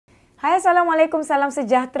Hai, Assalamualaikum, salam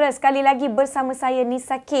sejahtera. Sekali lagi bersama saya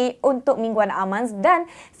Nisa K untuk Mingguan Amanz, dan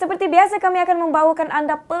seperti biasa kami akan membawakan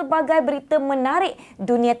anda pelbagai berita menarik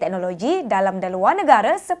dunia teknologi dalam dan luar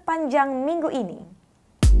negara sepanjang minggu ini.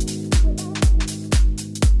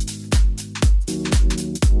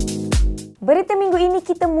 Berita minggu ini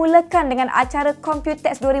kita mulakan dengan acara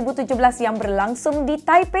Computex 2017 yang berlangsung di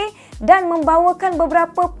Taipei dan membawakan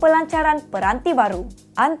beberapa pelancaran peranti baru.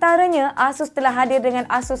 Antaranya, Asus telah hadir dengan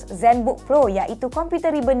Asus ZenBook Pro, iaitu komputer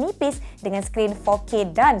riba nipis dengan skrin 4K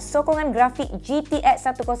dan sokongan grafik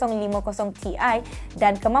GTX 1050 Ti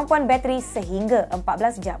dan kemampuan bateri sehingga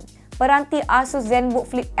 14 jam. Peranti Asus ZenBook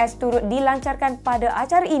Flip S turut dilancarkan pada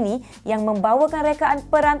acara ini yang membawakan rekaan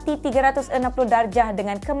peranti 360 darjah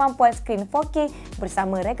dengan kemampuan skrin 4K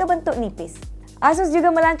bersama reka bentuk nipis. Asus juga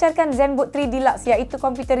melancarkan ZenBook 3 Deluxe, iaitu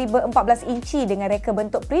komputer riba 14 inci dengan reka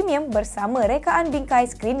bentuk premium bersama rekaan bingkai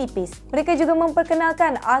skrin nipis. Mereka juga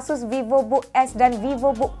memperkenalkan Asus VivoBook S dan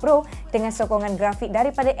VivoBook Pro dengan sokongan grafik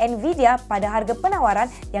daripada Nvidia pada harga penawaran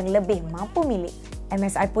yang lebih mampu milik.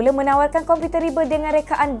 MSI pula menawarkan komputer riba dengan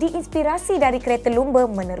rekaan diinspirasi dari kereta lumba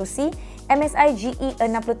menerusi MSI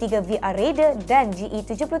GE63 VR Raider dan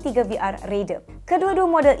GE73 VR Raider. Kedua-dua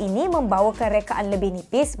model ini membawakan rekaan lebih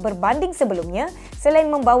nipis berbanding sebelumnya selain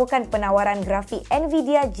membawakan penawaran grafik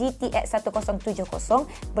Nvidia GTX 1070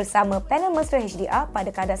 bersama panel mesra HDR pada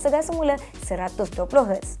kadar segar semula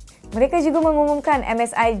 120Hz. Mereka juga mengumumkan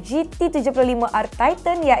MSI GT75R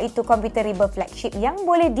Titan, iaitu komputer riba flagship yang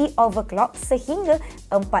boleh di-overclock sehingga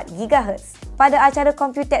 4GHz. Pada acara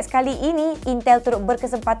Computex kali ini, Intel turut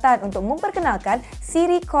berkesempatan untuk memperkenalkan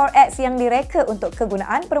siri Core X yang direka untuk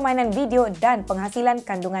kegunaan permainan video dan penghasilan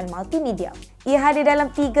kandungan multimedia. Ia hadir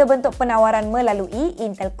dalam 3 bentuk penawaran melalui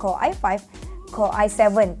Intel Core i5, Core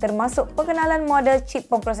i7 termasuk pengenalan model chip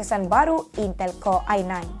pemprosesan baru Intel Core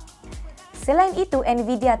i9. Selain itu,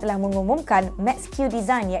 Nvidia telah mengumumkan Max-Q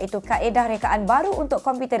Design, iaitu kaedah rekaan baru untuk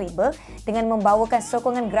komputer riba dengan membawakan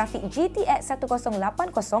sokongan grafik GTX 1080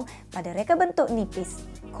 pada reka bentuk nipis.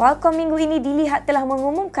 Qualcomm minggu ini dilihat telah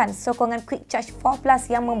mengumumkan sokongan Quick Charge 4 Plus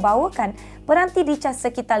yang membawakan peranti dicas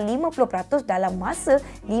sekitar 50% dalam masa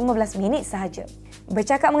 15 minit sahaja.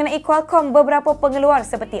 Bercakap mengenai Qualcomm, beberapa pengeluar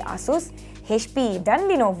seperti Asus, HP dan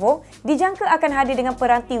Lenovo dijangka akan hadir dengan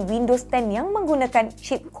peranti Windows 10 yang menggunakan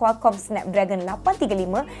chip Qualcomm Snapdragon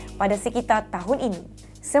 835 pada sekitar tahun ini.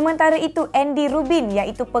 Sementara itu, Andy Rubin,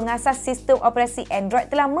 iaitu pengasas sistem operasi Android,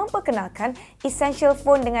 telah memperkenalkan Essential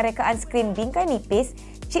Phone dengan rekaan skrin bingkai nipis,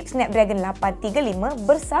 chip Snapdragon 835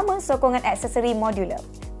 bersama sokongan aksesori modular.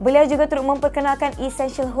 Beliau juga turut memperkenalkan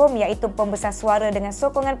Essential Home, iaitu pembesar suara dengan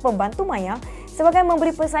sokongan pembantu maya sebagai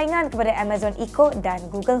memberi persaingan kepada Amazon Echo dan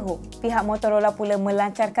Google Home. Pihak Motorola pula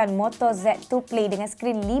melancarkan Moto Z2 Play dengan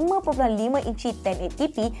skrin 5.5 inci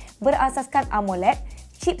 1080p berasaskan AMOLED,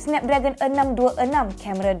 chip Snapdragon 626,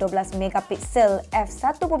 kamera 12MP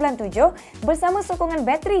f1.7 bersama sokongan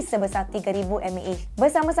bateri sebesar 3000 mAh.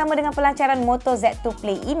 Bersama-sama dengan pelancaran Moto Z2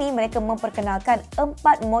 Play ini, mereka memperkenalkan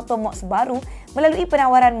 4 Moto Mods baru melalui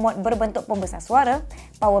penawaran mod berbentuk pembesar suara,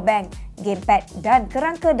 power bank, gamepad dan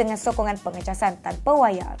kerangka dengan sokongan pengecasan tanpa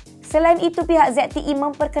wayar. Selain itu, pihak ZTE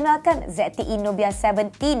memperkenalkan ZTE Nubia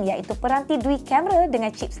 17, iaitu peranti dual kamera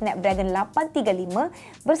dengan chip Snapdragon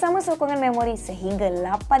 835 bersama sokongan memori sehingga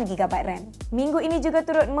 8GB RAM. Minggu ini juga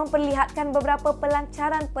turut memperlihatkan beberapa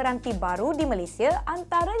pelancaran peranti baru di Malaysia,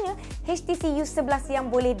 antaranya HTC U11 yang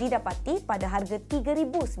boleh didapati pada harga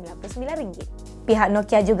RM3,099. Pihak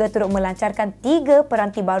Nokia juga turut melancarkan 3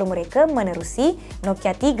 peranti baru mereka menerusi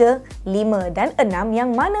Nokia 3, 5 dan 6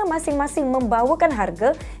 yang mana masing-masing membawakan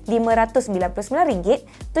harga RM599,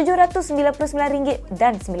 RM799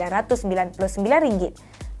 dan RM999.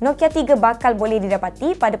 Nokia 3 bakal boleh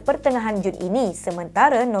didapati pada pertengahan Jun ini,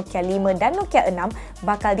 sementara Nokia 5 dan Nokia 6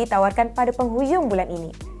 bakal ditawarkan pada penghujung bulan ini.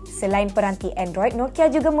 Selain peranti Android, Nokia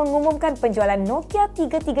juga mengumumkan penjualan Nokia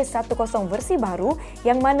 3310 versi baru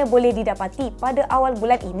yang mana boleh didapati pada awal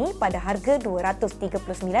bulan ini pada harga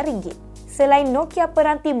RM239. Selain Nokia,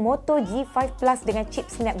 peranti Moto G5 Plus dengan chip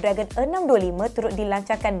Snapdragon 625 turut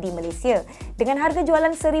dilancarkan di Malaysia dengan harga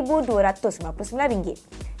jualan RM1,299.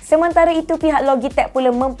 Sementara itu, pihak Logitech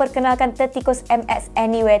pula memperkenalkan tertikus MX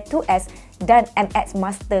Anywhere 2S dan MX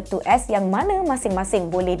Master 2S yang mana masing-masing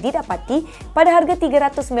boleh didapati pada harga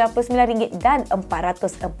RM399 dan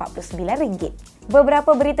RM449.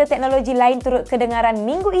 Beberapa berita teknologi lain turut kedengaran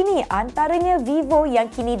minggu ini, antaranya Vivo yang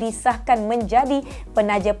kini disahkan menjadi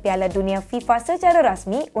penaja Piala Dunia FIFA secara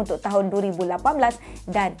rasmi untuk tahun 2018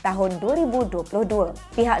 dan tahun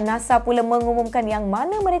 2022. Pihak NASA pula mengumumkan yang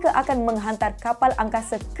mana mereka akan menghantar kapal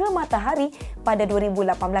angkasa ke matahari pada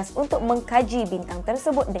 2018 untuk mengkaji bintang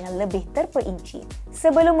tersebut dengan lebih terperinci. seperinci.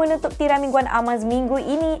 Sebelum menutup tirai Mingguan Amanz minggu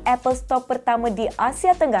ini, Apple Store pertama di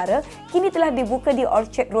Asia Tenggara kini telah dibuka di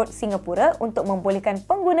Orchard Road, Singapura untuk membolehkan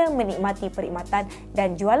pengguna menikmati perkhidmatan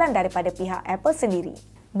dan jualan daripada pihak Apple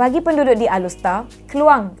sendiri. Bagi penduduk di Alustar,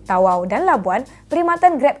 Keluang, Tawau dan Labuan,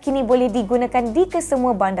 perkhidmatan Grab kini boleh digunakan di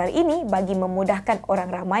kesemua bandar ini bagi memudahkan orang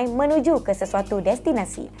ramai menuju ke sesuatu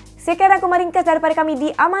destinasi. Sekian rangkuman ringkas daripada kami di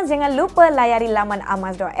Amanz. Jangan lupa layari laman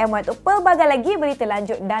amanz.my untuk pelbagai lagi berita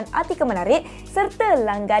lanjut dan artikel menarik serta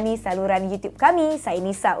langgani saluran YouTube kami. Saya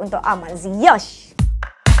Nisa untuk Amanz. Yosh!